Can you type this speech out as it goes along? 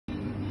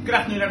Good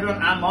afternoon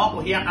everyone, I'm Mark.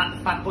 We're here at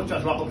the Fat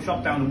Butcher's lock-up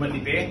shop down in Whitley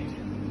Bay.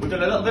 We've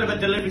done a little bit of a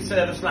delivery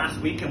service last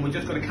week and we're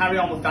just going to carry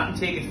on with that and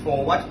take it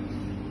forward.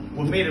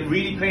 We've made it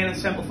really plain and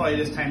simple for you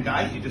this time,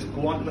 guys. You just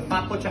go onto the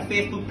Fat Butcher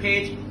Facebook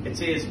page, it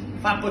says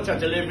Fat Butcher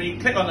Delivery,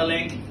 click on the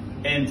link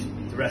and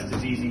the rest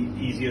is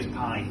easy as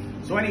pie.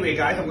 So anyway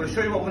guys, I'm going to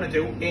show you what we're going to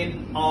do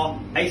in our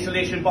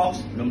isolation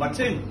box number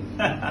 2.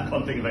 I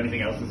can't think of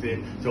anything else to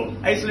say. So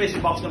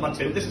isolation box number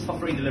 2, this is for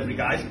free delivery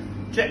guys.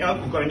 Check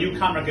out, we've got a new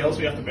camera girl,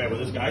 so you have to bear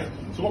with us guys.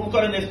 So what we've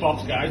got in this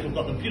box guys, we've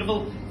got the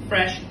beautiful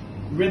fresh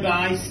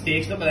ribeye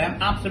steaks. Look at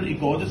them, absolutely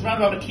gorgeous.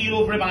 Around about a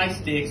kilo of ribeye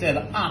steaks there,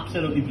 they're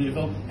absolutely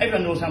beautiful.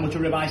 Everyone knows how much a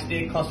ribeye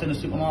steak costs in the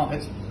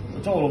supermarkets.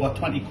 It's all over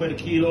 20 quid a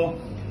kilo.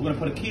 We're going to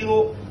put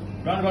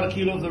around about a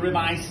kilo of the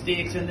ribeye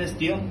steaks in this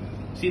deal.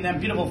 See them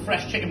beautiful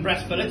fresh chicken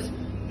breast fillets.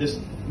 There's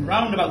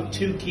around about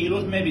 2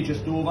 kilos, maybe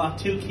just over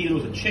 2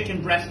 kilos of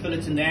chicken breast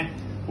fillets in there.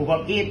 We've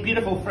got 8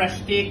 beautiful fresh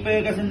steak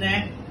burgers in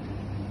there.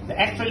 The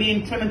extra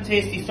lean trim and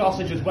tasty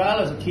sausage as well,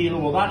 there's a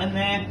kilo of that in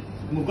there.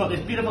 And we've got this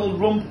beautiful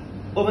rump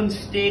oven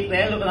steak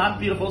there, look at that,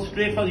 beautiful,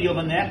 straight for the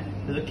oven there.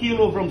 There's a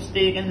kilo of rump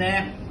steak in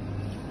there.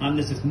 And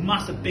there's this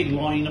massive big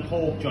loin of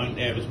pork joint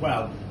there as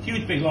well.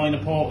 Huge big loin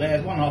of pork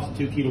there, there's 1.5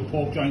 to 2 kilo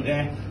pork joint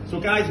there. So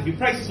guys, if you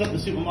price this up in the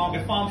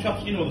supermarket, farm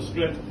shops, you know the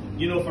script.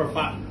 You know for a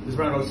fact there's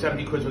around about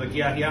 70 quid worth of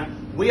gear here.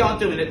 We are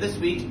doing it this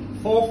week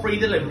for free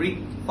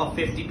delivery for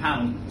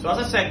 £50. So as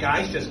I said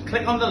guys, just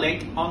click on the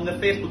link on the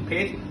Facebook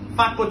page,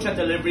 Fat Butcher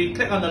Delivery,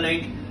 click on the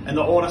link and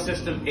the order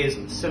system is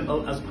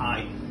simple as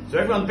pie. So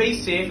everyone be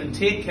safe and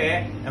take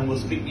care and we'll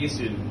speak to you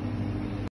soon.